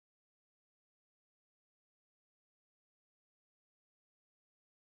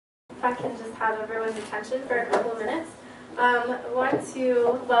if I can just have everyone's attention for a couple of minutes. I want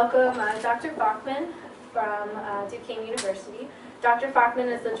to welcome Dr. Fochtman from Duquesne University. Dr. Fochtman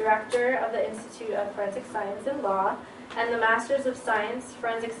is the director of the Institute of Forensic Science and Law and the Masters of Science,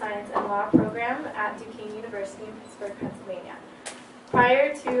 Forensic Science and Law program at Duquesne University in Pittsburgh, Pennsylvania.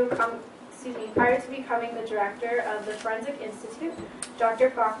 Prior to becoming the director of the Forensic Institute,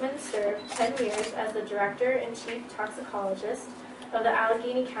 Dr. Fochtman served 10 years as the director-in-chief toxicologist of the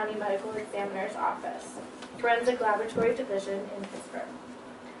Allegheny County Medical Examiner's Office, Forensic Laboratory Division in Pittsburgh.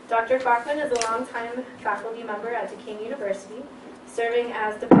 Dr. Fochtman is a longtime faculty member at Duquesne University, serving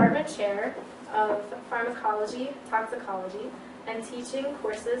as department chair of pharmacology, toxicology, and teaching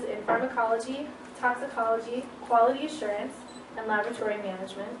courses in pharmacology, toxicology, quality assurance, and laboratory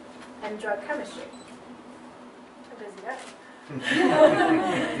management, and drug chemistry. A busy guy.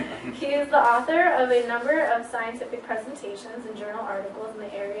 He is the author of a number of scientific presentations and journal articles in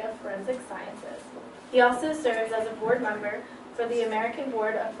the area of forensic sciences. He also serves as a board member for the American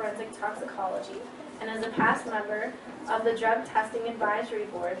Board of Forensic Toxicology and is a past member of the Drug Testing Advisory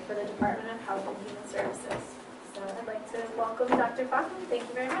Board for the Department of Health and Human Services. So I'd like to welcome Dr. Fochtman. Thank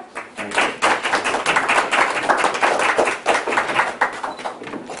you very much. Thank you.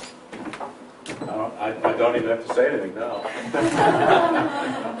 I don't even have to say anything now.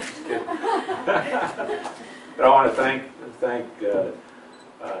 But I want to thank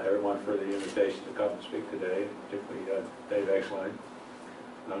everyone for the invitation to come and speak today, particularly Dave Exline.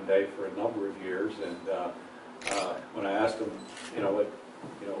 I've known Dave for a number of years, and when I asked him,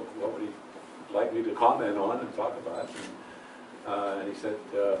 what would he like me to comment on and talk about, and he said,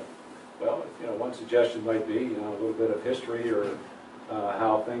 well, one suggestion might be, a little bit of history or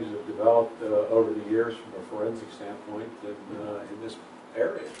how things have developed over the years from a forensic standpoint in this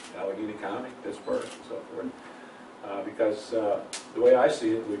area, Allegheny County, Pittsburgh, and so forth. Because the way I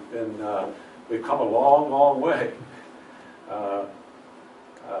see it, we've come a long, long way.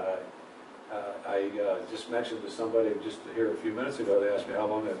 I just mentioned to somebody just here a few minutes ago, they asked me how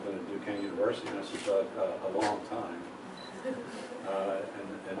long I've been at Duquesne University, and I said a long time.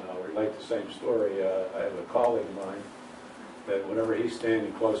 And I'll relate the same story. I have a colleague of mine that whenever he's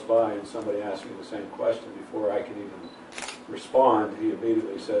standing close by and somebody asks me the same question, before I can even respond, he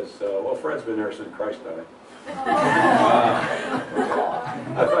immediately says, well, Fred's been there since Christ died.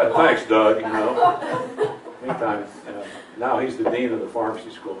 Thanks, Doug. Meantime, now he's the dean of the pharmacy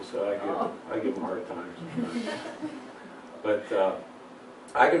school, so I give him a hard time. But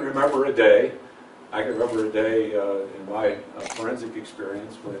I can remember a day in my forensic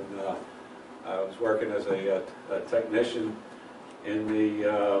experience when I was working as a technician in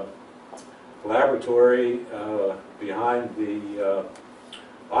the laboratory behind the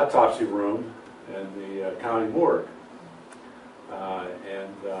autopsy room in the county morgue.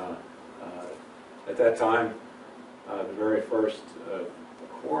 At that time, the very first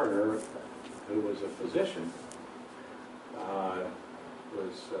coroner, who was a physician,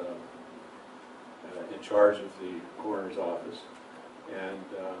 was in charge of the coroner's office. And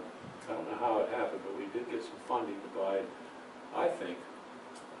I don't know how it happened, but we did get some funding to buy, I think,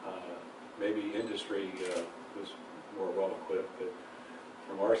 maybe industry was more well-equipped, but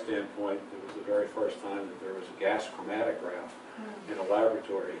from our standpoint, it was the very first time that there was a gas chromatograph in a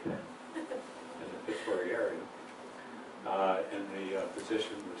laboratory in the Pittsburgh area. And the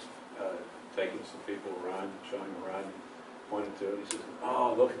physician was taking some people around, showing them around, and pointed to it. He says,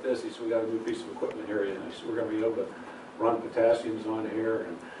 oh, look at this. He said, we got a new piece of equipment here. And he said, we're going to be able to run potassiums on here.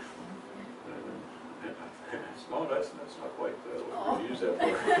 And no, that's not quite what we use that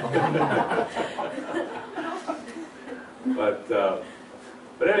for.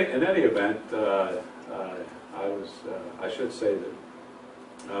 But in any event, I should say that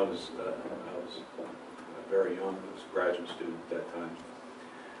I was very young. I was a graduate student at that time.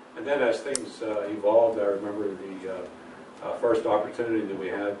 And then as things evolved, I remember the first opportunity that we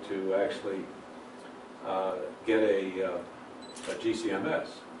had to actually get a GCMS.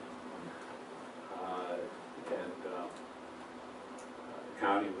 The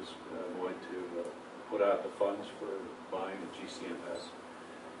county was going to put out the funds for buying a GCMS.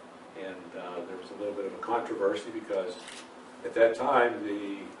 And there was a little bit of a controversy because at that time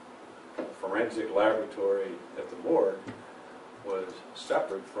the forensic laboratory at the morgue was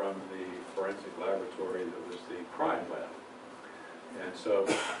separate from the forensic laboratory that was the crime lab. And so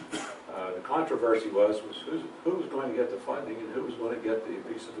the controversy was who was going to get the funding and who was going to get the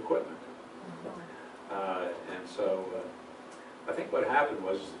piece of equipment. And so I think what happened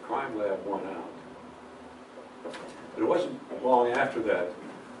was the crime lab won out. But it wasn't long after that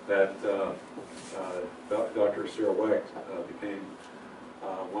Dr. Cyril Wecht became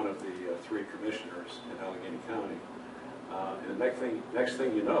one of the 3 commissioners in Allegheny County. And the next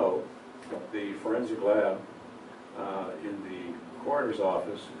thing you know, the forensic lab in the coroner's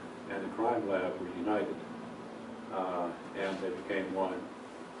office and the crime lab were united, and they became one.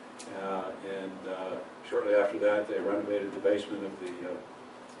 And shortly after that, they renovated the basement of the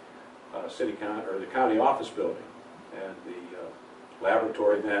the county office building, and the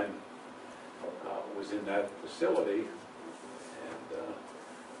laboratory then was in that facility,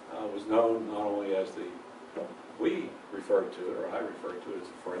 and was known not only as we referred to it, or I referred to it as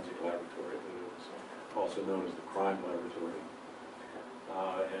the forensic laboratory, but it was also known as the crime laboratory,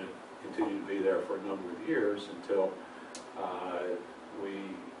 and it continued to be there for a number of years until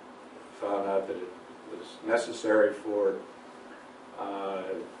we found out that it was necessary for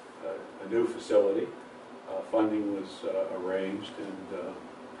a new facility. Funding was arranged, and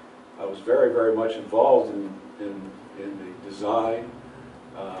I was very, very much involved in the design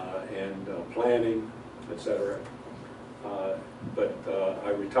and planning, etc. But I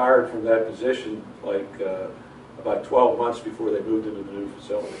retired from that position like about 12 months before they moved into the new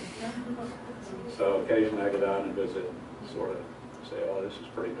facility. So occasionally I go down and visit, sort of say, oh, this is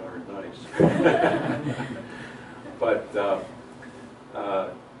pretty darn nice. But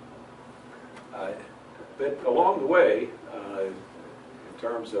along the way, in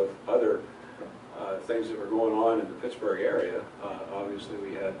terms of other things that were going on in the Pittsburgh area, obviously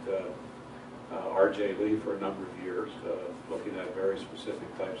we had R.J. Lee for a number of years, looking at very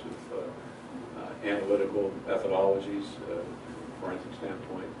specific types of analytical methodologies from a forensic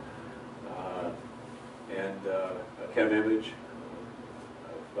standpoint, and a chem image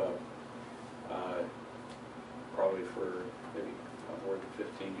of probably for maybe more than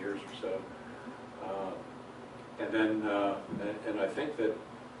 15 years or so. And then, and I think that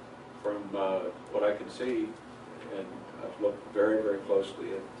from what I can see, and I've looked very, very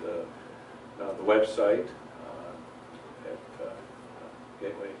closely at the website at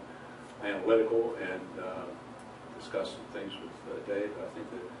Gateway Analytical, and discussed some things with Dave. I think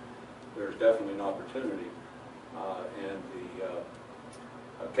that there's definitely an opportunity, and the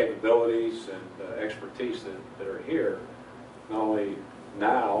capabilities and expertise that are here, not only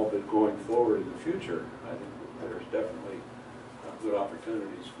now but going forward in the future. I think that there's definitely good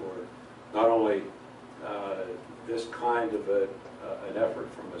opportunities for not only this kind of an effort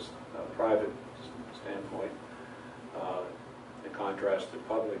from a private standpoint, in contrast to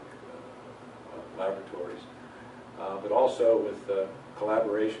public laboratories, but also with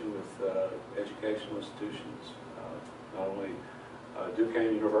collaboration with educational institutions, not only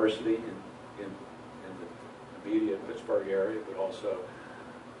Duquesne University in the immediate Pittsburgh area, but also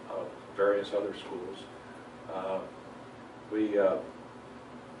various other schools.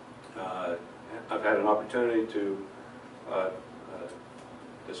 I've had an opportunity to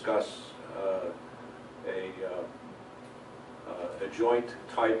discuss a joint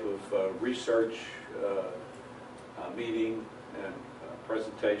type of research meeting and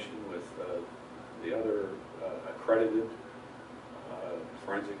presentation with the other accredited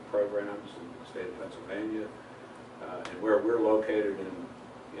forensic programs in the state of Pennsylvania, and where we're located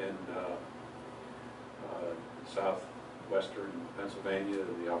in southwestern Pennsylvania.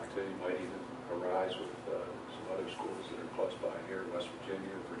 The opportunity might even arise with some other schools that are close by here, West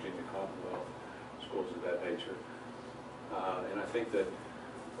Virginia, Virginia Commonwealth, schools of that nature. And I think that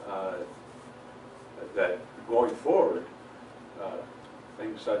that going forward,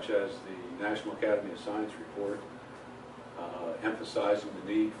 things such as the National Academy of Science report, emphasizing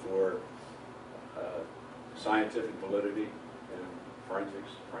the need for scientific validity in forensic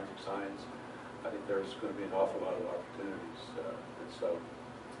science, I think there's going to be an awful lot of opportunities. And so,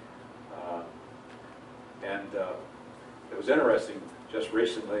 it was interesting just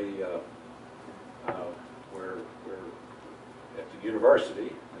recently. We're at the university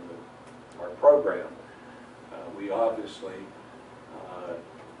in our program. We obviously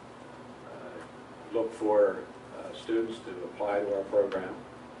look for students to apply to our program,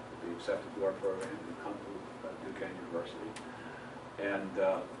 be accepted to our program, and come to Duquesne University. And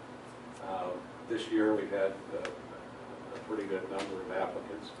this year we've had a pretty good number of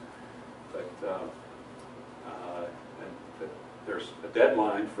applicants, but there's a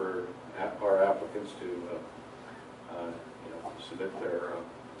deadline for our applicants to submit their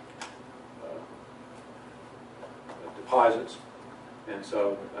deposits. And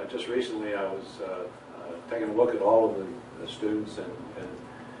so just recently I was taking a look at all of the students and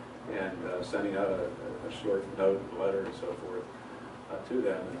sending out a short note, letter, and so forth to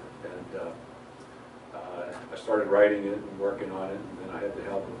them. And I started writing it and working on it, and then I had the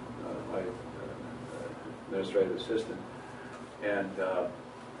help of my administrative assistant. And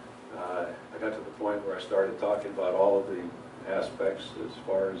I got to the point where I started talking about all of the aspects as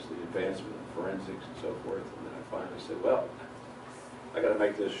far as the advancement of forensics and so forth. And then I finally said, well, I got to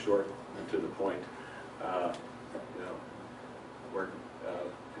make this short and to the point. You know,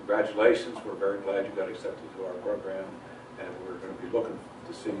 congratulations. We're very glad you got accepted to our program, and we're going to be looking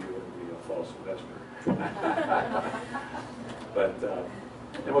to see you in the fall semester. But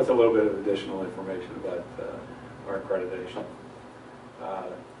and with a little bit of additional information about our accreditation.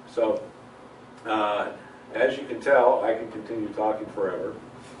 So, as you can tell, I can continue talking forever,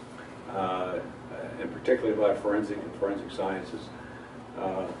 and particularly about forensic and forensic sciences.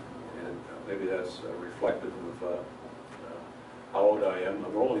 And maybe that's reflective of how old I am.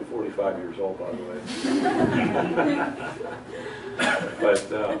 I'm only 45 years old, by the way.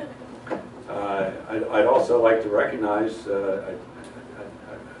 But I'd also like to recognize, I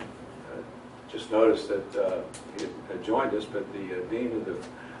just noticed that he had joined us, but the Dean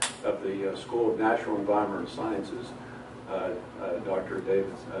of the School of Natural and Environmental Sciences, Dr.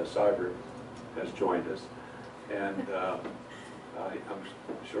 David Seibert, has joined us. And I'm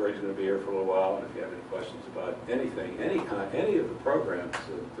sure he's going to be here for a little while, and if you have any questions about anything, any of the programs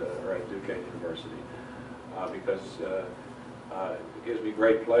that are at Duquesne University, because it gives me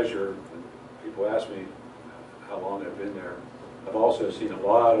great pleasure when people ask me how long I've been there. I've also seen a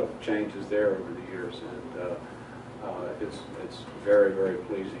lot of changes there over the years, and it's very, very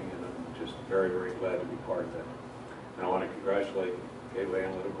pleasing, and I'm just very, very glad to be part of that. And I want to congratulate Gateway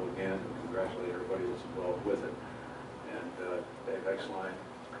Analytical again, and congratulate everybody that's involved with it. And Dave Exline.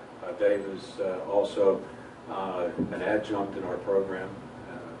 Dave is also an adjunct in our program,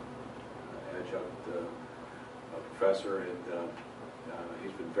 adjunct professor, and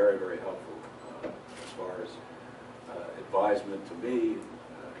he's been very, very helpful as far as advisement to me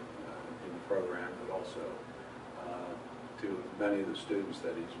in the program, but also to many of the students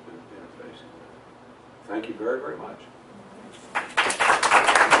that he's been interfacing with. Thank you very, very much.